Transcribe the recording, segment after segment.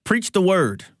Preach the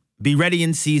word. Be ready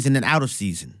in season and out of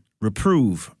season.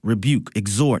 Reprove, rebuke,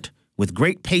 exhort with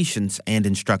great patience and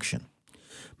instruction.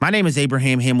 My name is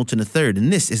Abraham Hamilton III,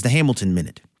 and this is the Hamilton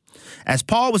Minute. As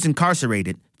Paul was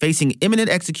incarcerated, facing imminent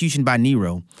execution by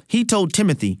Nero, he told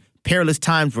Timothy perilous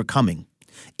times were coming.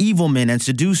 Evil men and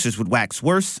seducers would wax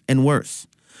worse and worse.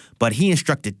 But he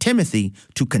instructed Timothy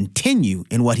to continue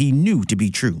in what he knew to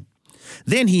be true.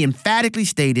 Then he emphatically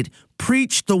stated,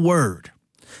 preach the word.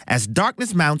 As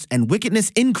darkness mounts and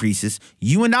wickedness increases,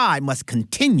 you and I must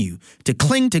continue to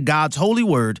cling to God's holy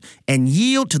word and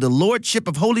yield to the lordship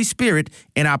of Holy Spirit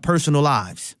in our personal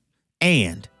lives.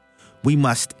 And we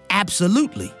must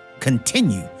absolutely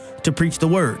continue to preach the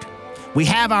word. We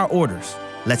have our orders.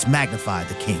 Let's magnify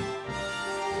the King.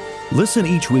 Listen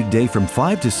each weekday from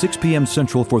 5 to 6 p.m.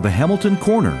 Central for the Hamilton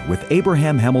Corner with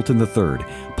Abraham Hamilton III,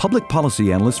 Public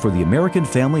Policy Analyst for the American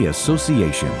Family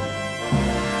Association.